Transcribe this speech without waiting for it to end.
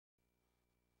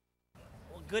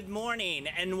Good morning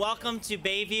and welcome to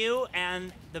Bayview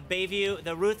and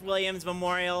the Ruth Williams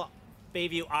Memorial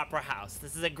Bayview Opera House.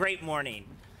 This is a great morning.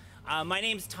 My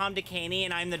name's Tom DeCaney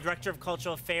and I'm the Director of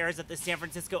Cultural Affairs at the San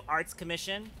Francisco Arts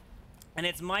Commission. And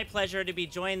it's my pleasure to be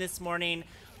joined this morning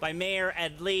by Mayor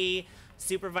Ed Lee,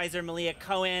 Supervisor Malia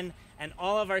Cohen, and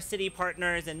all of our city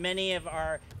partners and many of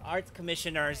our arts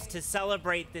commissioners to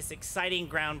celebrate this exciting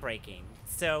groundbreaking.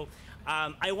 So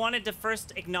I wanted to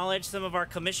first acknowledge some of our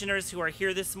commissioners who are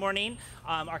here this morning.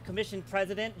 Our commission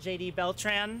president, J.D.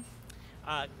 Beltran,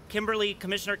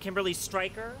 Commissioner Kimberly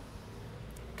Stryker,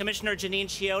 Commissioner Janine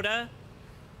Chioda,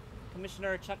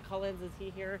 Commissioner Chuck Collins, is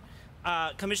he here?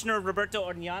 Commissioner Roberto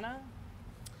Orellana,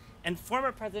 and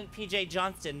former President P.J.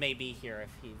 Johnston may be here. If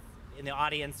he's in the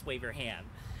audience, wave your hand.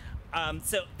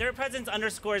 So their presence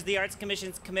underscores the Arts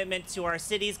Commission's commitment to our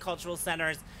city's cultural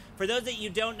centers. For those that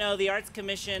you don't know, the Arts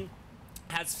Commission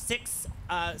has 6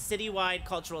 citywide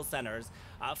cultural centers,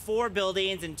 4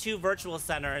 buildings and 2 virtual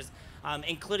centers,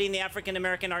 including the African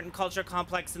American Art and Culture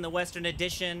Complex in the Western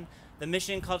Addition, the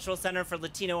Mission Cultural Center for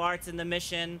Latino Arts in the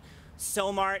Mission,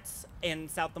 SOMARTS in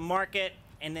South of Market,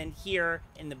 and then here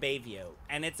in the Bayview.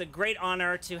 And it's a great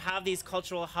honor to have these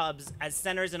cultural hubs as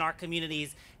centers in our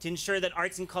communities to ensure that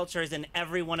arts and culture is in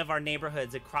every one of our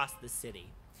neighborhoods across the city.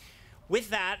 With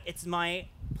that, it's my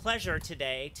pleasure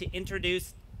today to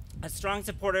introduce a strong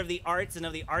supporter of the arts and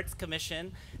of the Arts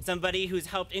Commission, somebody who's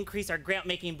helped increase our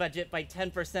grant-making budget by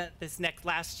 10%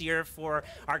 last year for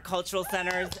our cultural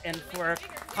centers and for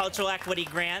cultural equity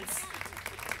grants.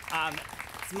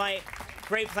 It's my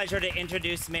great pleasure to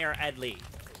introduce Mayor Ed Lee.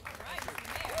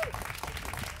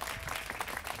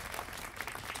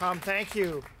 Tom, thank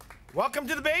you. Welcome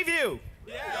to the Bayview.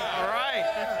 Yeah. All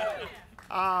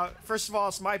right. First of all,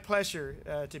 it's my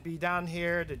pleasure to be down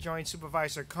here to join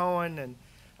Supervisor Cohen and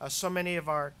so many of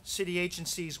our city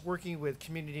agencies working with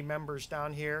community members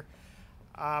down here.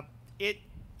 It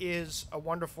is a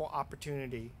wonderful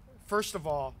opportunity. First of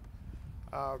all,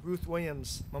 Ruth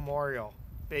Williams Memorial,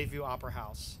 Bayview Opera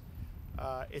House.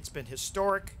 It's been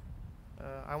historic.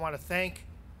 I want to thank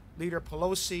Leader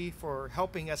Pelosi for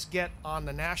helping us get on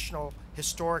the National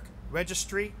Historic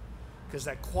Registry, because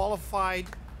that qualified,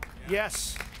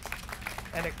 yes,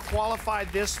 and it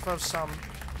qualified this for some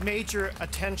major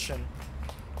attention.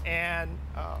 And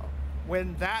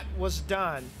when that was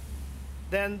done,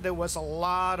 then there was a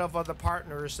lot of other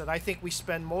partners that I think we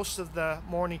spend most of the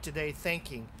morning today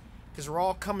thanking, because we're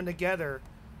all coming together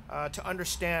to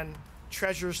understand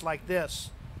treasures like this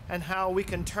and how we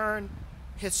can turn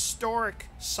historic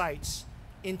sites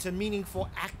into meaningful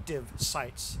active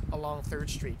sites along 3rd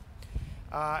Street.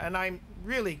 And I'm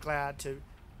really glad to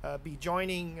be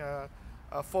joining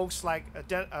folks like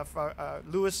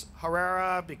Luis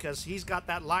Herrera, because he's got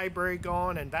that library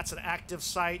going and that's an active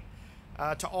site,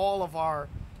 to all of our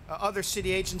other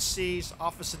city agencies,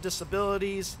 Office of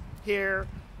Disabilities here,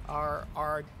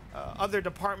 our other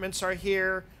departments are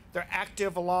here. They're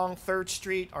active along 3rd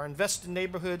Street. Our invested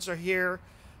neighborhoods are here.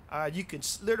 You can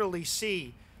literally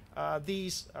see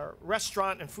these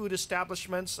restaurant and food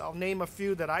establishments. I'll name a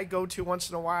few that I go to once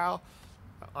in a while.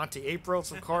 Auntie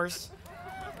April's, of course,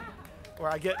 where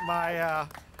I get my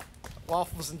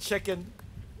waffles and chicken.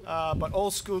 But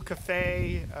Old School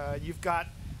Cafe, you've got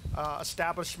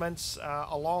establishments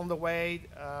along the way,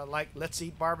 like Let's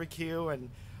Eat Barbecue and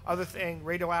other things,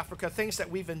 Radio Africa, things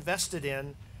that we've invested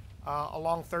in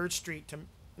along 3rd Street to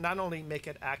not only make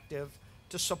it active,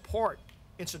 to support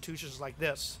institutions like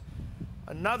this.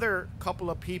 Another couple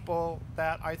of people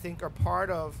that I think are part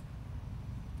of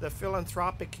the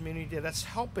philanthropic community that's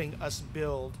helping us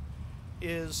build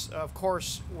is, of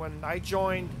course, when I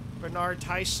joined Bernard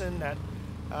Tyson at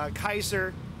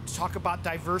Kaiser to talk about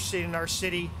diversity in our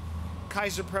city,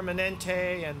 Kaiser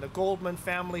Permanente and the Goldman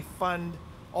Family Fund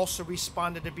also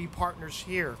responded to be partners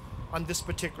here on this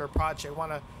particular project. I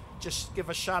want to just give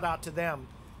a shout out to them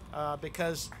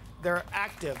because they're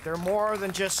active. They're more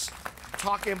than just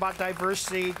talking about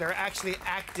diversity. They're actually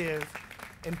active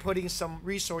in putting some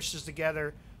resources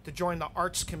together to join the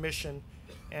Arts Commission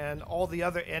and all the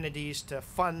other entities to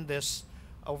fund this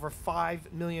over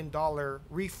 $5 million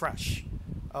refresh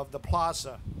of the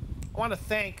plaza. I want to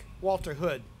thank Walter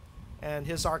Hood and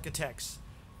his architects.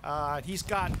 He's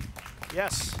got,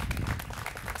 yes,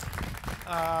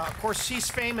 of course, he's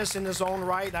famous in his own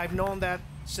right. I've known that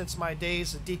since my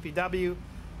days at DPW,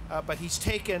 but he's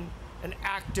taken an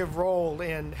active role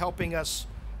in helping us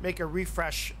make a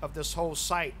refresh of this whole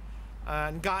site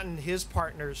and gotten his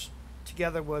partners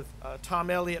together with Tom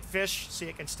Eliot Fisch, see,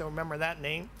 I can still remember that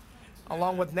name,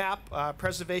 along with Knapp,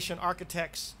 Preservation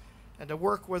Architects, and to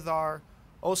work with our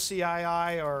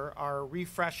OCII, or our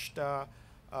refreshed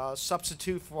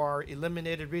substitute for our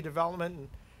eliminated redevelopment, and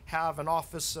have an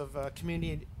Office of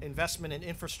Community Investment and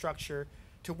Infrastructure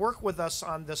to work with us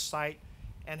on this site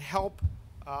and help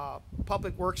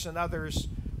Public Works and others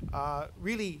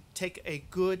really take a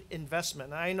good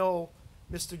investment. And I know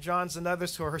Mr. Johns and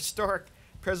others who are historic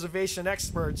preservation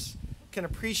experts can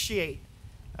appreciate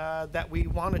that we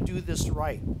want to do this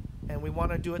right, and we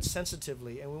want to do it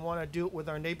sensitively, and we want to do it with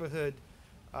our neighborhood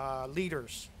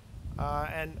leaders.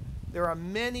 And there are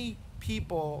many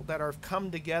people that have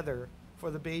come together for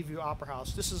the Bayview Opera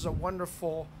House. This is a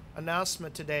wonderful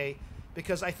announcement today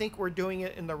because I think we're doing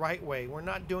it in the right way. We're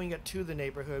not doing it to the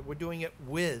neighborhood, we're doing it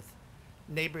with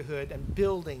neighborhood and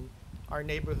building our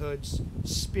neighborhoods,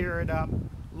 spirit up,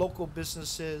 local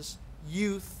businesses,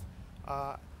 youth,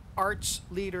 arts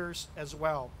leaders as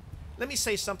well. Let me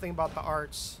say something about the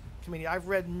arts community. I've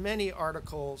read many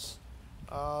articles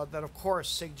that of course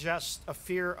suggest a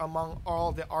fear among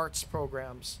all the arts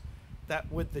programs that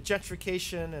with the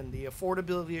gentrification and the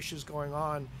affordability issues going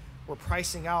on, we're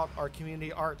pricing out our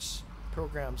community arts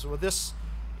programs. Well, this,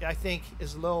 I think,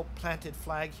 is a little planted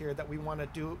flag here that we want to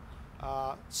do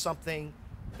something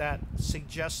that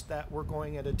suggests that we're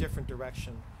going in a different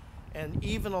direction. And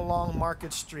even along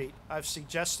Market Street, I've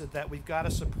suggested that we've got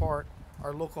to support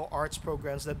our local arts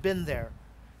programs that have been there,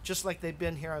 just like they've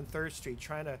been here on 3rd Street,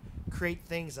 trying to create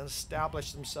things and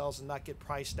establish themselves and not get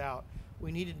priced out.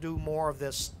 We need to do more of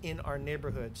this in our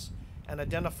neighborhoods and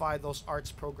identify those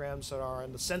arts programs that are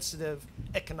on the sensitive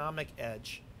economic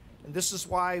edge. And this is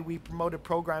why we promoted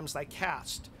programs like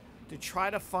CAST, to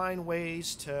try to find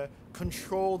ways to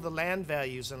control the land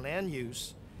values and land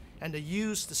use, and to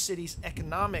use the city's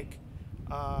economic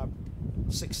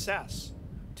success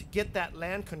to get that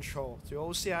land control through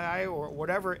OCII or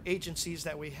whatever agencies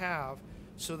that we have,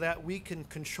 so that we can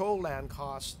control land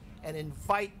costs and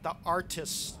invite the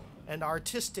artists and the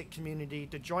artistic community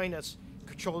to join us in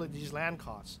controlling these land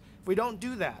costs. If we don't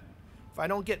do that, if I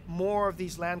don't get more of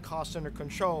these land costs under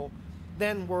control,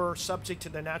 then we're subject to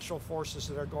the natural forces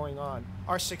that are going on.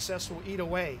 Our success will eat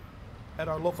away at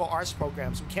our local arts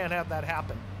programs. We can't have that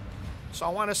happen. So I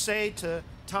want to say to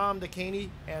Tom DeCaney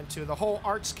and to the whole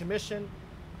Arts Commission,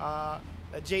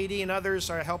 JD and others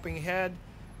are helping head,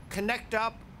 connect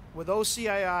up with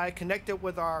OCII, connect it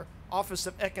with our Office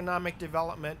of Economic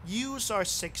Development, use our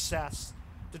success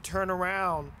to turn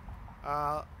around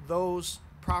those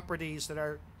properties that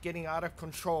are getting out of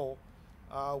control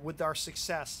with our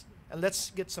success. And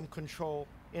let's get some control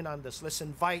in on this. Let's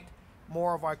invite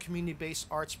more of our community-based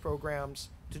arts programs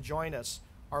to join us,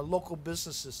 our local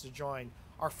businesses to join,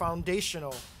 our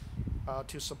foundational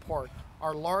to support,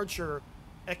 our larger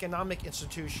economic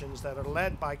institutions that are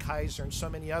led by Kaiser and so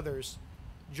many others,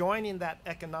 join in that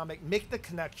economic, make the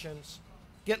connections,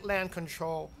 get land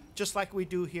control, just like we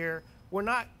do here. We're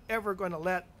not ever going to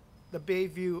let the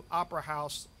Bayview Opera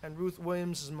House and Ruth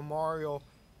Williams' memorial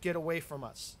get away from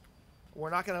us. We're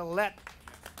not going to let,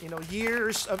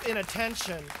 years of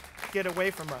inattention get away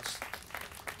from us.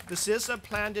 This is a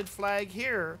planted flag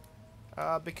here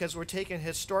because we're taking a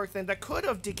historic thing that could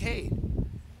have decayed.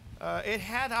 It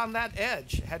had on that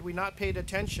edge, had we not paid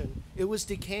attention. It was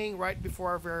decaying right before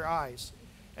our very eyes.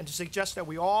 And to suggest that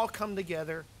we all come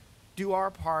together, do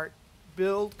our part,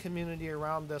 build community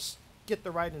around this, get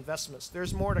the right investments.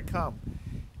 There's more to come.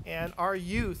 And our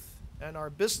youth and our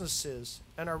businesses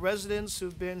and our residents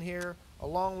who've been here a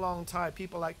long, long time,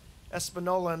 people like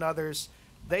Espanola and others,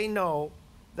 they know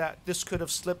that this could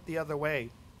have slipped the other way.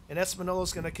 And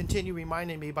Espinola's going to continue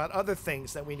reminding me about other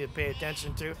things that we need to pay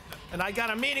attention to. And I got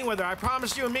a meeting with her. I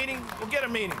promised you a meeting. We'll get a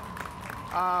meeting.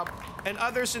 And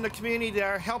others in the community that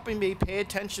are helping me pay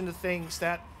attention to things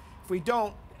that if we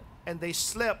don't, and they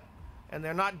slip, and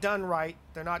they're not done right,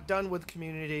 they're not done with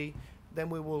community, then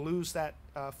we will lose that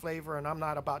flavor. And I'm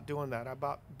not about doing that. I'm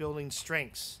about building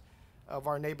strengths of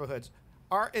our neighborhoods.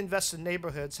 Our Invest in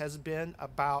Neighborhoods has been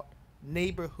about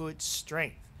neighborhood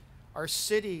strength. Our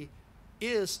city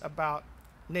is about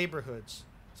neighborhoods.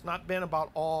 It's not been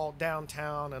about all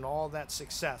downtown and all that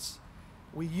success.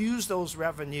 We use those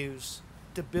revenues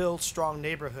to build strong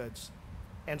neighborhoods,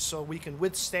 and so we can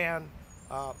withstand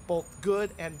both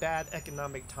good and bad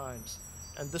economic times.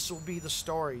 And this will be the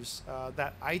stories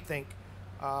that I think,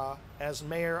 as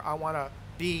mayor, I want to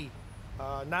be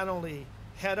not only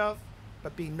head of,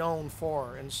 but be known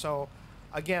for. And so,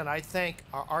 again, I thank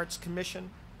our Arts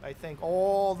Commission. I thank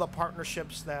all the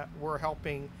partnerships that we're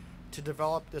helping to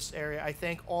develop this area. I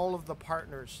thank all of the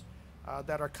partners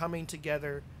that are coming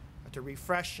together to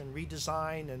refresh and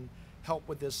redesign and help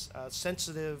with this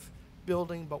sensitive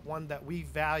building, but one that we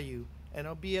value. And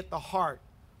it'll be at the heart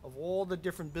of all the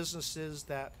different businesses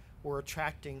that we're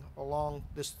attracting along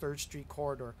this 3rd Street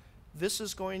corridor. This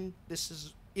is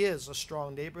a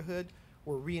strong neighborhood.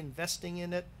 We're reinvesting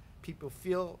in it. People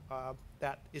feel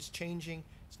that it's changing.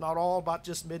 It's not all about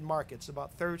just mid-market. It's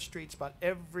about 3rd Street. It's about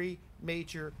every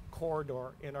major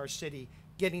corridor in our city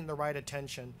getting the right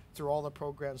attention through all the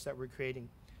programs that we're creating.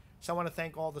 So I want to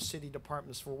thank all the city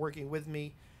departments for working with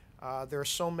me. There are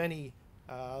so many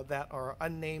that are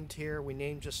unnamed here. We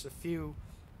named just a few,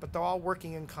 but they're all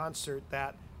working in concert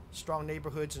that strong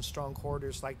neighborhoods and strong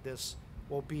corridors like this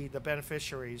will be the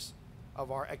beneficiaries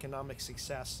of our economic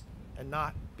success and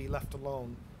not be left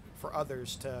alone for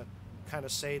others to kind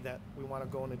of say that we want to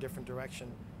go in a different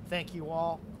direction. Thank you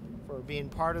all for being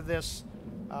part of this.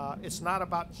 It's not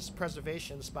about just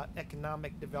preservation, it's about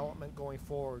economic development going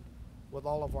forward with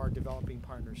all of our developing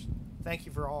partners. Thank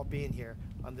you for all being here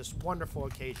on this wonderful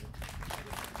occasion.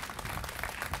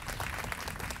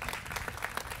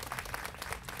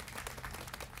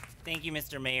 Thank you,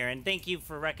 Mr. Mayor, and thank you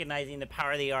for recognizing the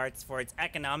power of the arts for its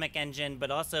economic engine, but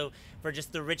also for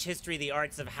just the rich history the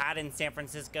arts have had in San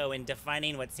Francisco in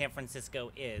defining what San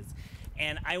Francisco is.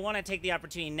 And I want to take the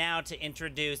opportunity now to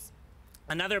introduce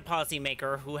another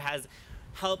policymaker who has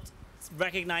helped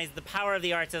recognize the power of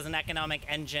the arts as an economic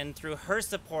engine through her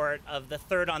support of the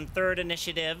Third on Third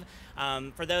initiative.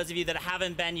 For those of you that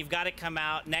haven't been, you've got to come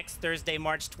out next Thursday,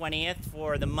 March 20th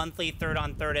for the monthly Third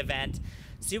on Third event.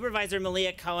 Supervisor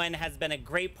Malia Cohen has been a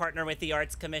great partner with the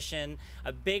Arts Commission,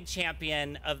 a big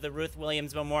champion of the Ruth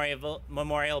Williams Memorial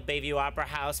Bayview Opera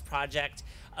House project,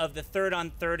 of the Third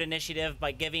on Third initiative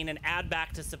by giving an ad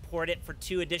back to support it for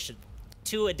two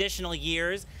additional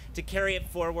years to carry it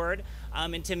forward,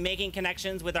 into making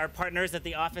connections with our partners at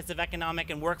the Office of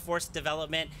Economic and Workforce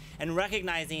Development and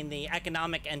recognizing the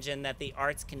economic engine that the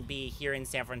arts can be here in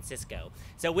San Francisco.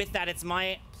 So with that, it's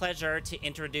my pleasure to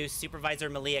introduce Supervisor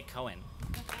Malia Cohen.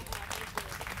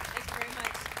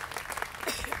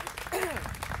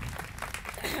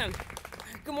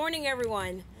 Good morning,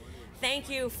 everyone. Thank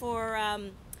you for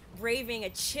braving a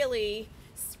chilly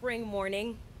spring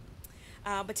morning.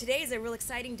 But today is a real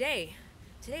exciting day.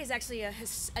 Today is actually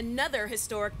another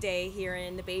historic day here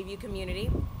in the Bayview community.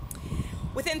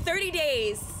 Within 30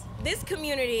 days, this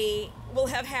community will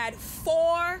have had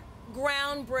 4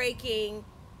 groundbreaking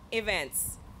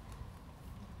events.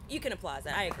 You can applaud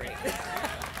that, I agree.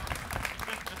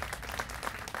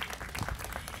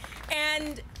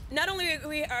 And not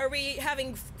only are we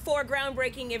having 4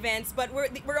 groundbreaking events, but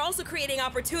we're also creating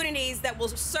opportunities that will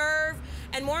serve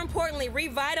and, more importantly,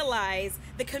 revitalize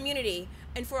the community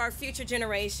and for our future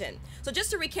generation. So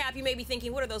just to recap, you may be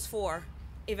thinking, what are those 4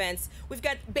 events? We've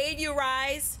got Bayview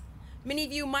Rise. Many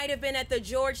of you might have been at the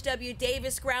George W.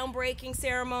 Davis groundbreaking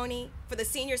ceremony for the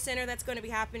senior center that's going to be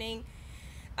happening.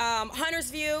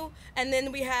 Hunter's View, and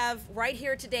then we have right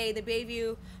here today the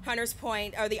Bayview Hunters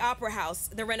Point, or the Opera House,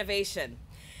 the renovation.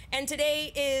 And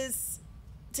today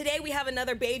we have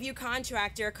another Bayview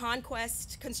contractor,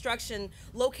 Conquest Construction,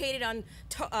 located on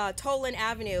Tolan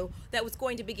Avenue, that was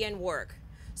going to begin work.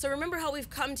 So remember how we've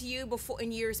come to you before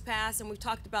in years past, and we've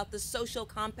talked about the social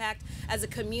compact as a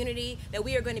community that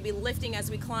we are going to be lifting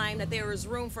as we climb, that there is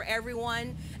room for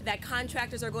everyone, that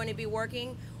contractors are going to be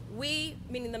working. We,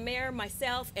 meaning the mayor,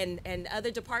 myself, and other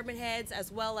department heads,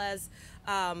 as well as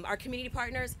our community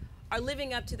partners, are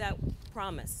living up to that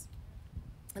promise.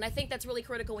 And I think that's really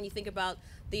critical when you think about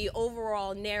the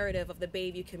overall narrative of the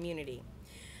Bayview community.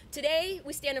 Today,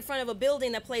 we stand in front of a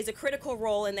building that plays a critical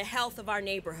role in the health of our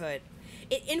neighborhood.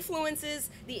 It influences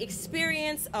the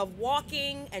experience of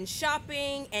walking and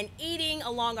shopping and eating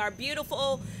along our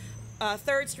beautiful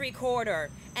 3rd Street corridor,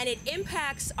 and it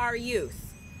impacts our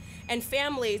youth and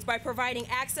families by providing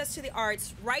access to the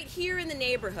arts right here in the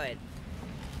neighborhood.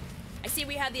 I see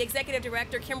we have the Executive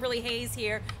Director, Kimberly Hayes,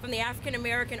 here from the African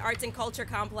American Arts and Culture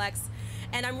Complex,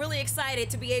 and I'm really excited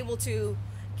to be able to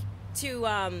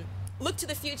look to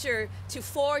the future to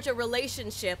forge a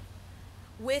relationship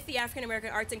with the African American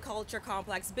Arts and Culture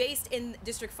Complex based in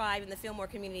District 5 in the Fillmore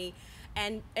community,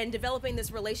 and developing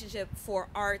this relationship for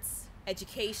arts,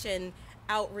 education,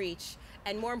 outreach,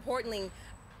 and more importantly,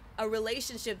 a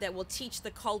relationship that will teach the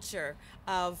culture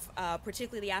of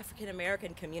particularly the African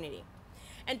American community.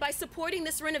 And by supporting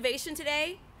this renovation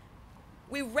today,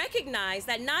 we recognize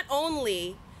that not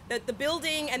only that the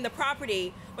building and the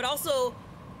property, but also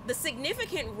the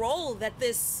significant role that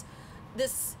this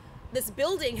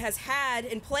building has had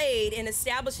and played in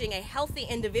establishing a healthy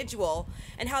individual,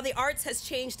 and how the arts has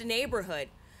changed the neighborhood.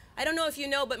 I don't know if you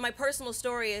know, but my personal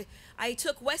story, I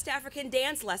took West African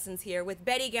dance lessons here with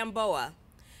Betty Gamboa.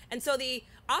 And so the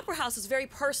Opera House is a very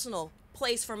personal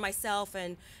place for myself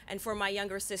and for my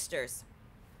younger sisters.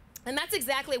 And that's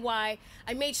exactly why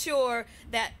I made sure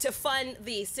that to fund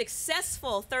the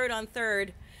successful Third on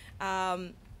Third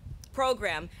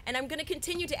program. And I'm going to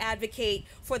continue to advocate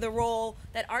for the role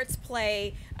that arts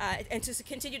play and to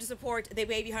continue to support the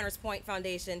Baby Hunters Point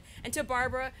Foundation. And to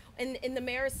Barbara, in the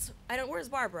mayor's, where's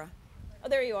Barbara? Oh,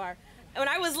 there you are. When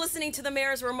I was listening to the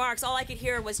mayor's remarks, all I could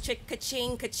hear was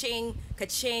ka-ching, ka-ching,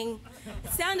 ka-ching.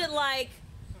 It sounded like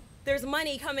there's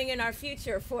money coming in our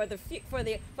future for the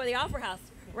Opera House.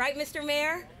 Right, Mr.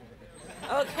 Mayor?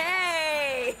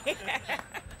 Okay.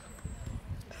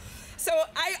 So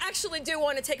I actually do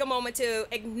want to take a moment to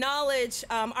acknowledge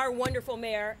our wonderful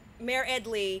mayor, Mayor Ed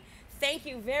Lee. Thank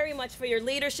you very much for your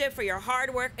leadership, for your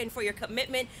hard work, and for your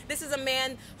commitment. This is a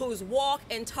man whose walk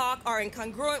and talk are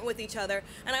incongruent with each other.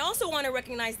 And I also want to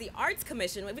recognize the Arts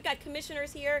Commission. We've got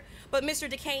commissioners here, but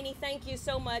Mr. DeCaney, thank you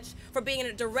so much for being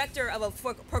a director of a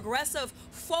progressive,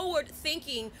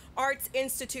 forward-thinking arts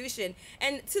institution.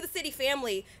 And to the city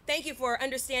family, thank you for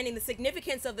understanding the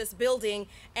significance of this building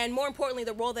and, more importantly,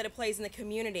 the role that it plays in the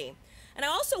community. And I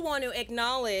also want to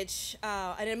acknowledge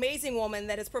an amazing woman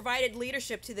that has provided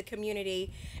leadership to the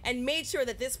community and made sure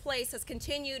that this place has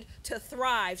continued to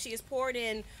thrive. She has poured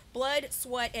in blood,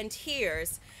 sweat, and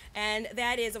tears, and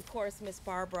that is, of course, Miss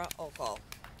Barbara Okel.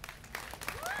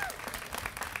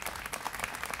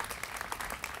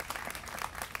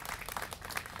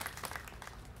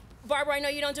 Barbara, I know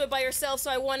you don't do it by yourself,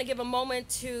 so I want to give a moment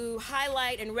to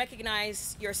highlight and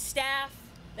recognize your staff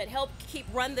that help keep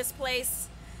run this place,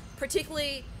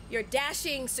 particularly your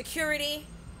dashing security,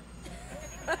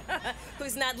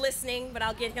 who's not listening, but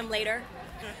I'll get him later.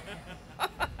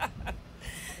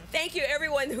 Thank you,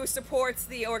 everyone who supports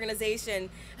the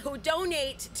organization, who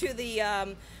donate to the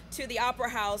Opera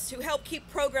House, who help keep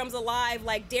programs alive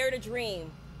like Dare to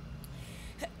Dream.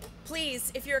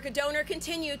 Please, if you're a donor,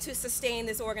 continue to sustain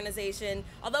this organization.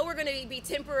 Although we're going to be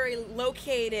temporarily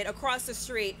located across the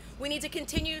street, we need to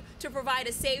continue to provide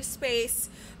a safe space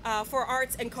for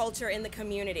arts and culture in the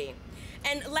community.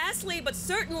 And lastly, but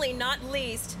certainly not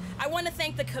least, I want to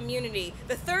thank the community,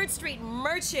 the 3rd Street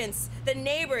merchants, the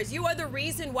neighbors. You are the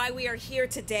reason why we are here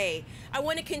today. I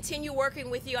want to continue working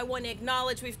with you. I want to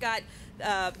acknowledge we've got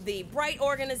the Bright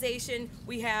organization,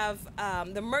 we have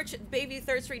the Bayview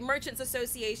 3rd Street Merchants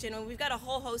Association, and we've got a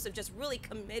whole host of just really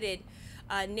committed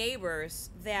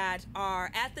neighbors that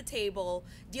are at the table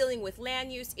dealing with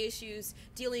land use issues,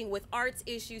 dealing with arts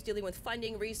issues, dealing with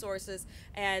funding resources,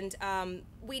 and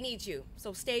we need you,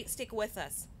 so stick with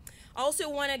us. I also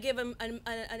want to give an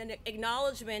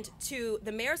acknowledgement to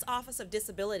the Mayor's Office of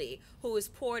Disability, who has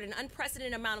poured an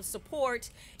unprecedented amount of support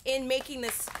in making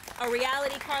this a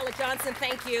reality. Carla Johnson,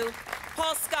 thank you.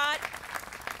 Paul Scott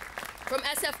from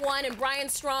SF1 and Brian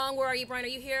Strong. Where are you, Brian? Are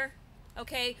you here?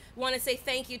 Okay, want to say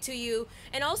thank you to you.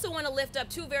 And also want to lift up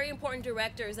 2 very important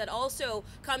directors that also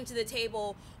come to the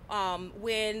table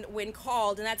when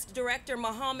called, and that's Director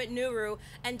Mohammed Nuru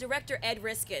and Director Ed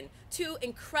Riskin, 2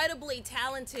 incredibly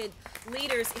talented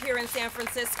leaders here in San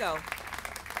Francisco,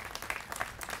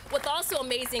 with also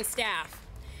amazing staff.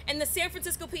 And the San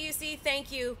Francisco PUC, thank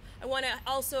you. I want to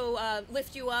also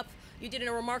lift you up. You did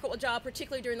a remarkable job,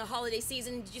 particularly during the holiday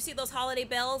season. Did you see those holiday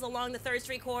bells along the 3rd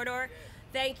Street corridor?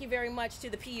 Thank you very much to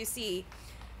the PUC.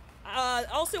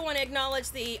 Also want to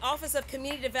acknowledge the Office of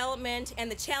Community Development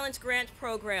and the Challenge Grant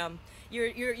Program.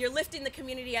 You're lifting the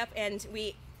community up, and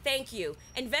we thank you.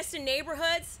 Invest in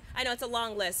Neighborhoods. I know it's a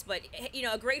long list, but you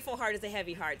know, a grateful heart is a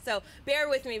heavy heart. So bear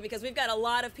with me because we've got a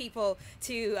lot of people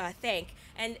to thank.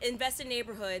 And Invest in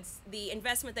Neighborhoods, the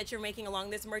investment that you're making along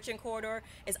this merchant corridor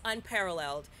is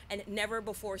unparalleled and never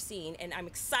before seen. And I'm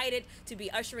excited to be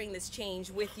ushering this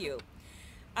change with you.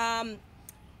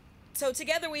 So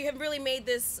together we have really made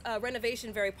this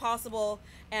renovation very possible,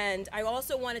 and I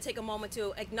also want to take a moment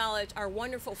to acknowledge our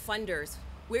wonderful funders.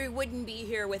 We wouldn't be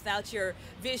here without your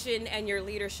vision and your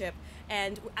leadership,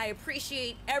 and I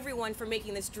appreciate everyone for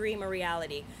making this dream a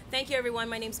reality. Thank you, everyone.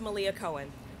 My name's Malia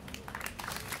Cohen.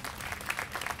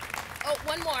 Oh,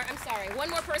 one more, I'm sorry. One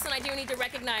more person I do need to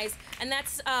recognize, and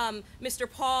that's Mr.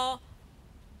 Paul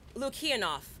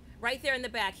Lukianoff. Right there in the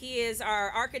back. He is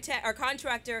our architect, our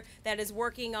contractor that is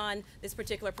working on this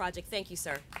particular project. Thank you,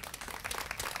 sir.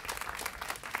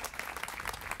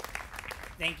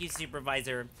 Thank you,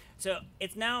 Supervisor. So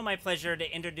it's now my pleasure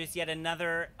to introduce yet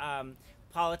another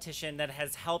politician that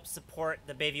has helped support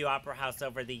the Bayview Opera House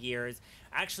over the years.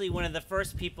 Actually, one of the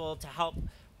first people to help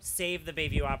save the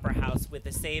Bayview Opera House with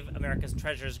the Save America's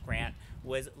Treasures grant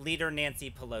was Leader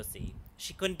Nancy Pelosi.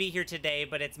 She couldn't be here today,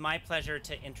 but it's my pleasure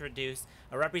to introduce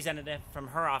a representative from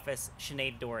her office,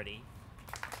 Sinead Doherty.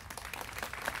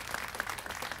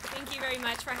 Thank you very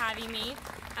much for having me.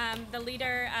 The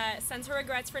leader sends her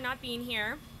regrets for not being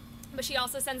here, but she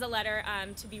also sends a letter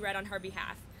to be read on her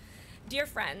behalf. Dear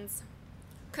friends,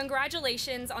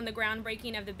 congratulations on the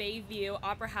groundbreaking of the Bayview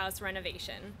Opera House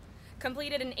renovation.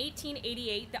 Completed in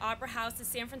 1888, the Opera House is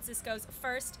San Francisco's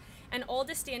first and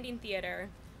oldest standing theater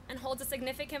and holds a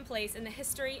significant place in the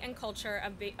history and culture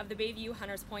of the Bayview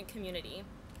Hunters Point community.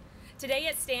 Today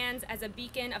it stands as a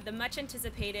beacon of the much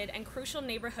anticipated and crucial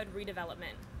neighborhood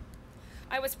redevelopment.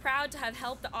 I was proud to have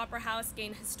helped the Opera House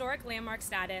gain historic landmark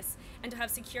status and to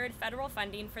have secured federal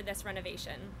funding for this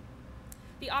renovation.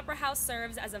 The Opera House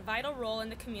serves as a vital role in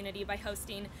the community by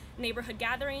hosting neighborhood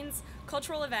gatherings,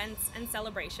 cultural events, and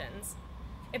celebrations.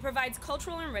 It provides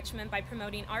cultural enrichment by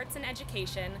promoting arts and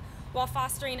education while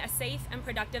fostering a safe and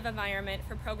productive environment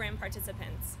for program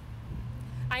participants.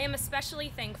 I am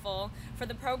especially thankful for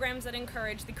the programs that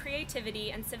encourage the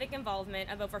creativity and civic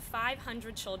involvement of over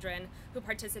 500 children who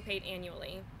participate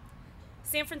annually.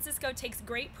 San Francisco takes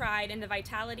great pride in the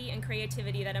vitality and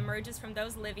creativity that emerges from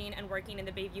those living and working in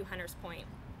the Bayview Hunters Point.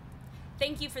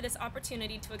 Thank you for this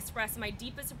opportunity to express my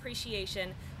deepest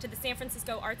appreciation to the San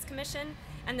Francisco Arts Commission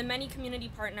and the many community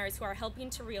partners who are helping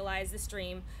to realize this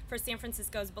dream for San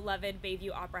Francisco's beloved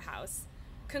Bayview Opera House.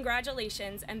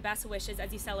 Congratulations and best wishes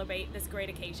as you celebrate this great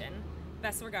occasion.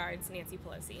 Best regards, Nancy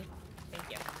Pelosi. Thank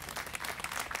you.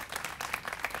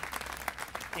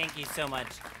 Thank you so much.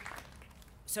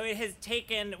 So it has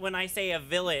taken, when I say a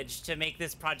village, to make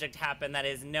this project happen. That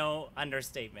is no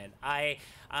understatement. I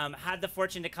had the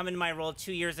fortune to come into my role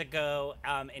 2 years ago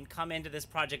and come into this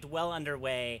project well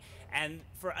underway. And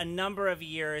for a number of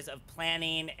years of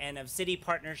planning and of city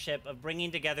partnership, of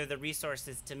bringing together the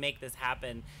resources to make this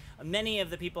happen, many of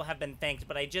the people have been thanked,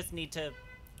 but I just need to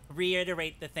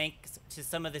reiterate the thanks to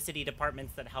some of the city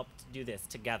departments that helped do this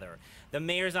together. The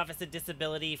Mayor's Office of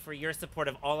Disability for your support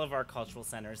of all of our cultural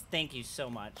centers. Thank you so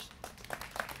much.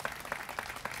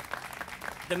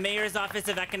 The Mayor's Office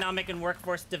of Economic and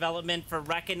Workforce Development for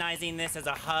recognizing this as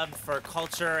a hub for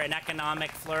culture and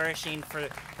economic flourishing for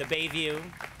the Bayview.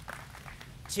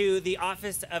 To the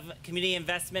Office of Community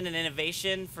Investment and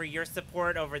Innovation for your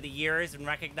support over the years and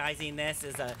recognizing this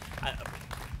as a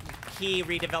key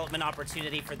redevelopment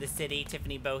opportunity for the city.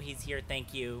 Tiffany Bohe's here,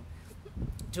 thank you.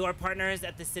 To our partners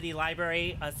at the City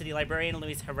Library, City Librarian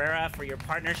Luis Herrera for your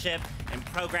partnership and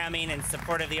programming and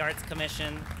support of the Arts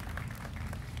Commission.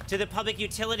 To the Public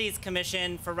Utilities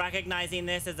Commission for recognizing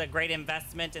this as a great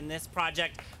investment in this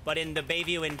project, but in the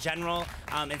Bayview in general,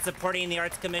 and supporting the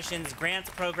Arts Commission's grants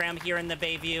program here in the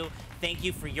Bayview. Thank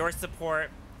you for your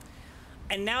support.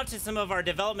 And now to some of our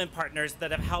development partners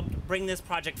that have helped bring this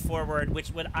project forward,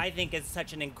 which I think is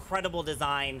such an incredible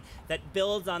design that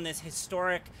builds on this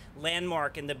historic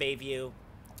landmark in the Bayview,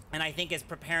 and I think is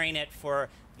preparing it for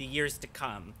the years to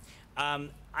come.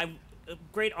 A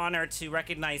great honor to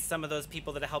recognize some of those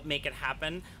people that helped make it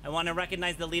happen. I want to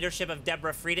recognize the leadership of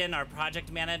Deborah Frieden, our project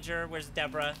manager. Where's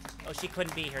Deborah? Oh, she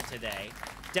couldn't be here today.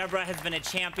 Deborah has been a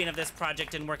champion of this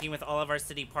project and working with all of our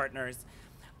city partners.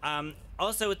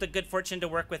 Also with the good fortune to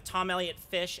work with Eliot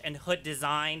Fisch and Hood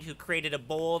Design, who created a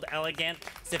bold, elegant,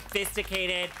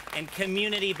 sophisticated, and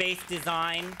community-based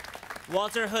design.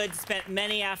 Walter Hood spent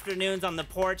many afternoons on the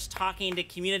porch talking to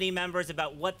community members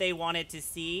about what they wanted to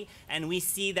see, and we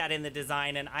see that in the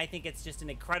design, and I think it's just an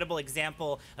incredible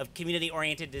example of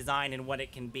community-oriented design and what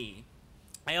it can be.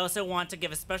 I also want to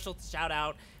give a special shout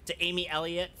out to Amy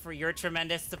Eliot for your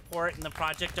tremendous support in the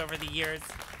project over the years.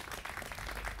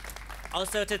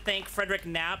 Also to thank Frederick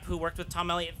Knapp, who worked with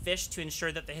Eliot Fisch to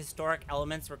ensure that the historic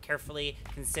elements were carefully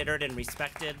considered and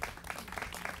respected.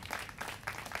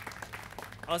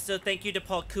 Also, thank you to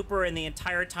Paul Cooper and the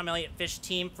entire Eliot Fisch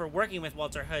team for working with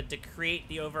Walter Hood to create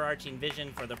the overarching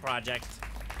vision for the project.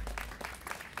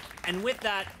 And with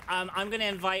that, I'm going to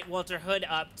invite Walter Hood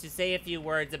up to say a few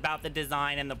words about the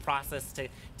design and the process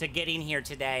to getting here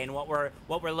today and what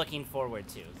we're looking forward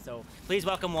to. So please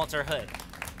welcome Walter Hood.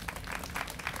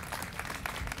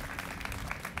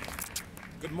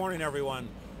 Good morning, everyone.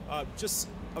 Just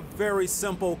a very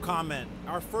simple comment.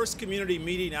 Our first community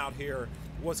meeting out here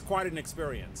was quite an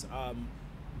experience.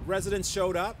 Residents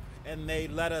showed up and they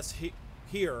let us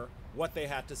hear what they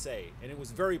had to say, and it was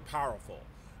very powerful.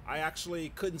 I actually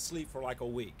couldn't sleep for like a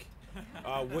week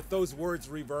with those words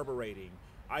reverberating.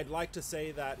 I'd like to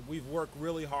say that we've worked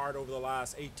really hard over the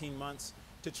last 18 months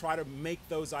to try to make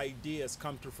those ideas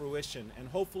come to fruition, and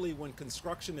hopefully when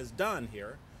construction is done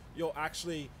here, you'll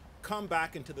actually come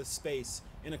back into the space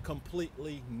in a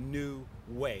completely new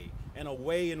way, and a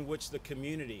way in which the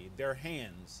community, their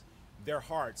hands, their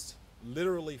hearts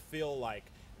literally feel like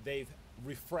they've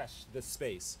refreshed this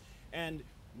space. And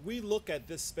we look at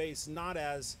this space not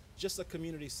as just a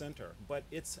community center, but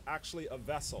it's actually a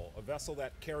vessel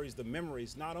that carries the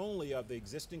memories not only of the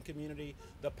existing community,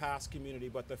 the past community,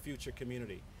 but the future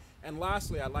community. And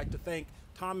lastly, I'd like to thank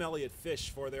Tom Eliot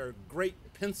Fisch for their great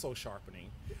pencil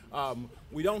sharpening.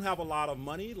 We don't have a lot of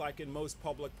money like in most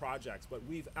public projects, but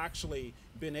we've actually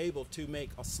been able to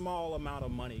make a small amount of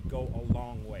money go a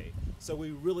long way. So we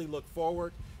really look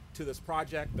forward to this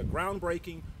project, the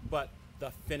groundbreaking, but the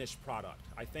finished product.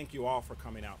 I thank you all for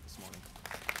coming out this morning.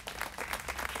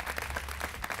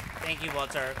 Thank you,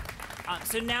 Walter.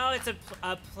 So now it's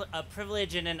a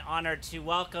privilege and an honor to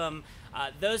welcome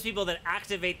those people that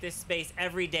activate this space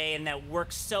every day and that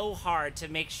work so hard to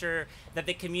make sure that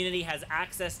the community has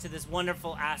access to this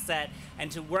wonderful asset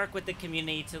and to work with the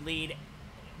community to lead.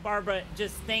 Barbara,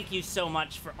 just thank you so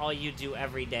much for all you do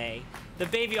every day. The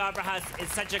Bayview Opera House is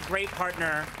such a great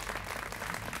partner.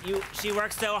 She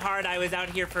works so hard. I was out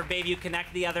here for Bayview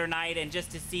Connect the other night, and just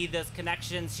to see those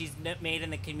connections she's made in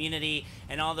the community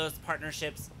and all those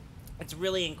partnerships, it's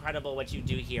really incredible what you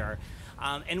do here.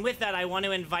 And with that, I want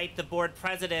to invite the board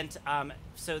president.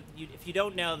 If you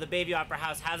don't know, the Bayview Opera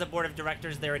House has a board of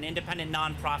directors. They're an independent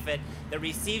nonprofit that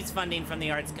receives funding from the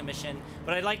Arts Commission.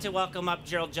 But I'd like to welcome up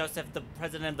Gerald Joseph, the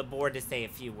president of the board, to say a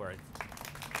few words.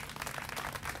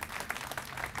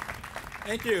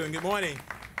 Thank you, and good morning.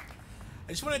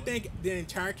 I just want to thank the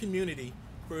entire community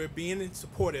for being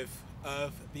supportive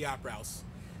of the Opera House.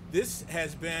 This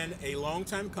has been a long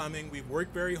time coming. We've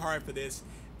worked very hard for this,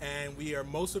 and we are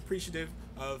most appreciative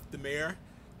of the mayor,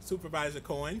 Supervisor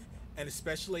Cohen, and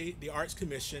especially the Arts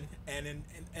Commission, and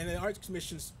the Arts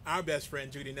Commission's our best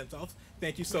friend, Judy Nemtsov.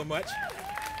 Thank you so much.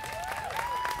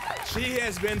 She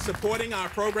has been supporting our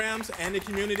programs and the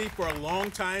community for a long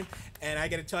time, and I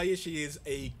got to tell you, she is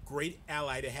a great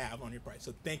ally to have on your part.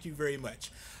 So thank you very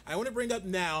much. I want to bring up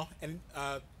now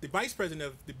the Vice President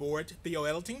of the board, Theo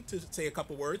Eliot, to say a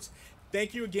couple words.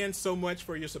 Thank you again so much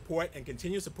for your support and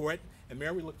continued support. And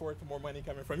Mayor, we look forward to more money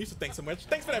coming from you. So thanks so much.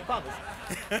 Thanks for that promise.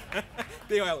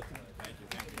 Theo Eliot. Thank you,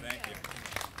 thank you, thank you.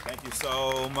 Thank you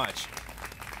so much.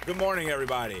 Good morning,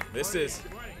 everybody. This is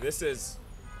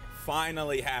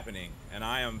finally happening, and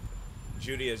I am,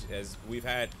 Judy, as we've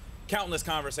had countless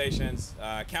conversations,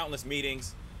 countless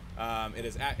meetings.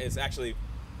 It's actually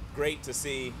great to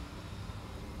see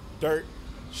dirt,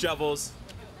 shovels,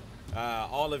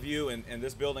 all of you, and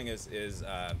this building is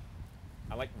I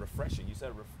like refreshing. You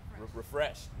said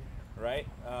refreshed, right?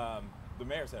 The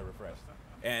mayor said refreshed,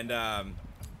 and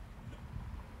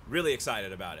really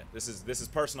excited about it. This is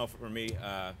personal for me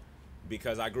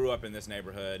because I grew up in this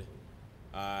neighborhood.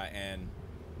 And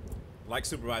like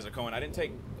Supervisor Cohen, I didn't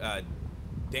take African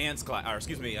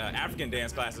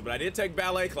dance classes, but I did take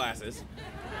ballet classes.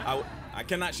 I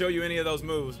cannot show you any of those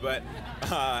moves, but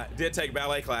did take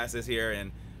ballet classes here,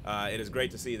 and it is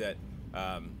great to see that,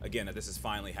 again, that this is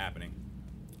finally happening.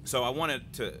 So I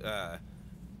wanted to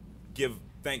give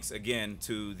thanks again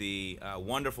to the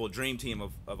wonderful dream team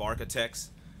of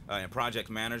architects and project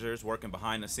managers working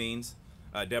behind the scenes.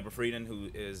 Deborah Frieden, who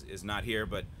is not here,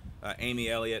 but Amy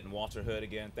Elliott and Walter Hood,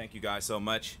 again, thank you guys so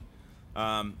much.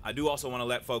 I do also want to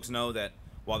let folks know that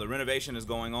while the renovation is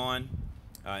going on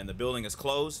and the building is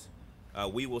closed,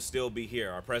 we will still be here.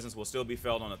 Our presence will still be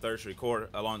felt on the Third Street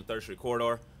along the Third Street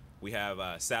corridor. We have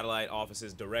satellite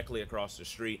offices directly across the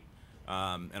street,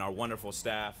 and our wonderful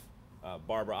staff,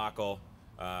 Barbara Ockel,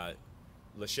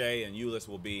 Lachey, and Euless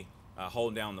will be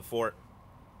holding down the fort.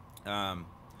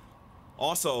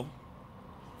 Also,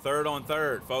 Third on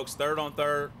Third, folks, Third on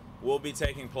Third will be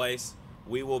taking place.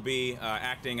 We will be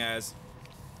acting as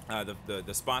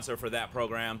the sponsor for that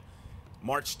program.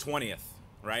 March 20th,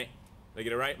 right? Did I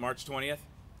get it right? March 20th?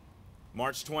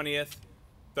 March 20th,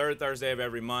 third Thursday of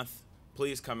every month.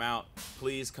 Please come out.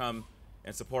 Please come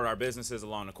and support our businesses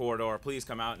along the corridor. Please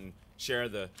come out and share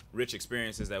the rich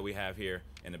experiences that we have here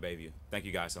in the Bayview. Thank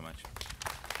you guys so much.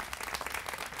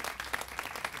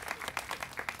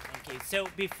 So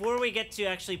before we get to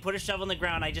actually put a shovel in the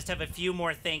ground, I just have a few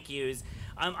more thank yous.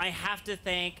 I have to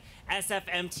thank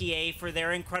SFMTA for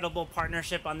their incredible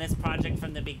partnership on this project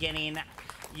from the beginning.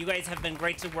 You guys have been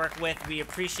great to work with. We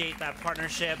appreciate that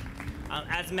partnership.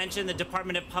 As mentioned, the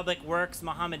Department of Public Works,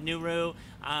 Mohammed Nuru,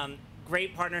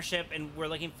 great partnership, and we're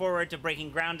looking forward to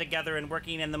breaking ground together and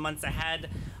working in the months ahead.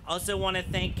 Also want to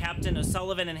thank Captain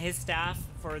O'Sullivan and his staff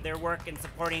for their work in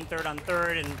supporting Third on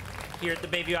Third and here at the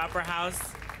Bayview Opera House.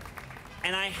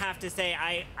 And I have to say,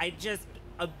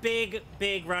 a big,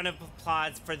 big round of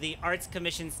applause for the Arts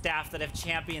Commission staff that have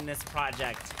championed this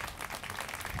project.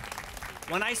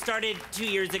 When I started 2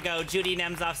 years ago, Judy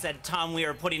Nemzoff said, Tom, we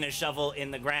are putting a shovel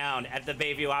in the ground at the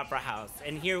Bayview Opera House.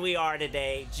 And here we are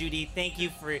today. Judy, thank you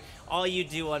for all you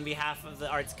do on behalf of the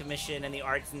Arts Commission and the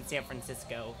arts in San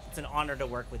Francisco. It's an honor to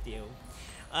work with you.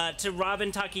 To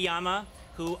Robin Takayama,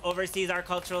 who oversees our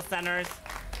cultural centers,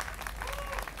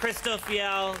 Crystal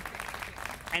Fiel,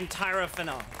 and Tyra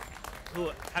Fennell,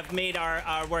 who have made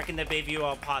our work in the Bayview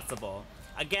all possible.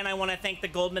 Again, I want to thank the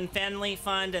Goldman Family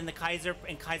Fund and the Kaiser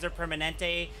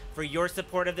Permanente for your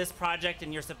support of this project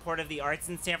and your support of the arts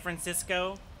in San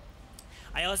Francisco.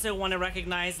 I also want to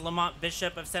recognize Lamont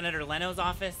Bishop of Senator Leno's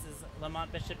office. Is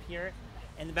Lamont Bishop here?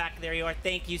 In the back, there you are.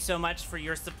 Thank you so much for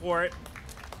your support.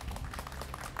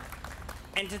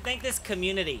 And to thank this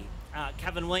community.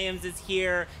 Kevin Williams is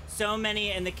here, so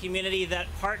many in the community that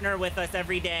partner with us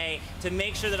every day to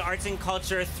make sure that arts and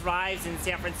culture thrives in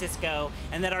San Francisco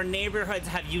and that our neighborhoods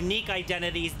have unique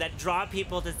identities that draw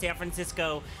people to San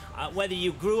Francisco, whether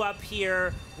you grew up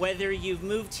here, whether you've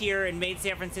moved here and made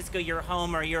San Francisco your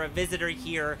home or you're a visitor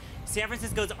here. San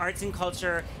Francisco's arts and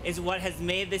culture is what has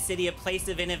made the city a place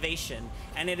of innovation,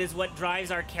 and it is what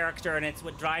drives our character, and it's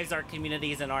what drives our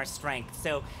communities and our strength.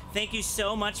 So thank you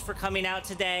so much for coming out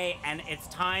today, and it's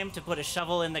time to put a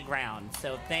shovel in the ground.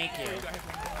 So thank you.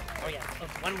 Oh yeah,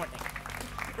 one more thing.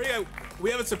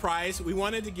 We have a surprise. We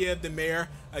wanted to give the mayor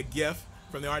a gift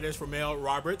from the artist Romeo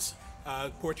Roberts,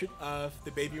 portrait of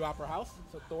the Bayview Opera House.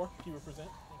 So Thor, can you represent?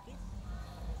 Thank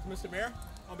you. So, Mr. Mayor,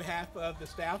 on behalf of the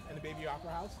staff and the Bayview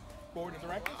Opera House, board of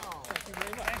directors. Wow. Thank you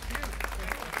very much. Thank you.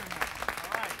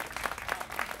 All right.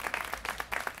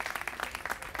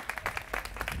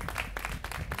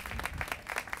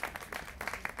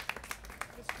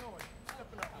 Let's go. Step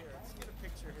it up here. Let's get a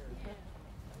picture here.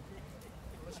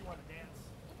 Unless you want to dance.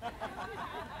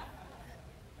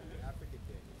 African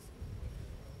days.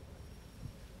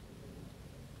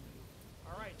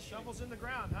 All right. Shovels in the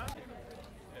ground, huh?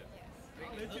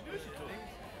 I'll introduce you to him.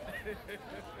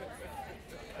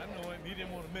 I know him. He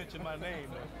didn't want to mention my name,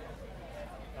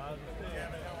 though. I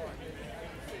understand.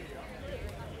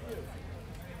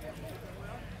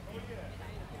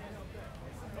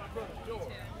 My brother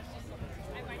George.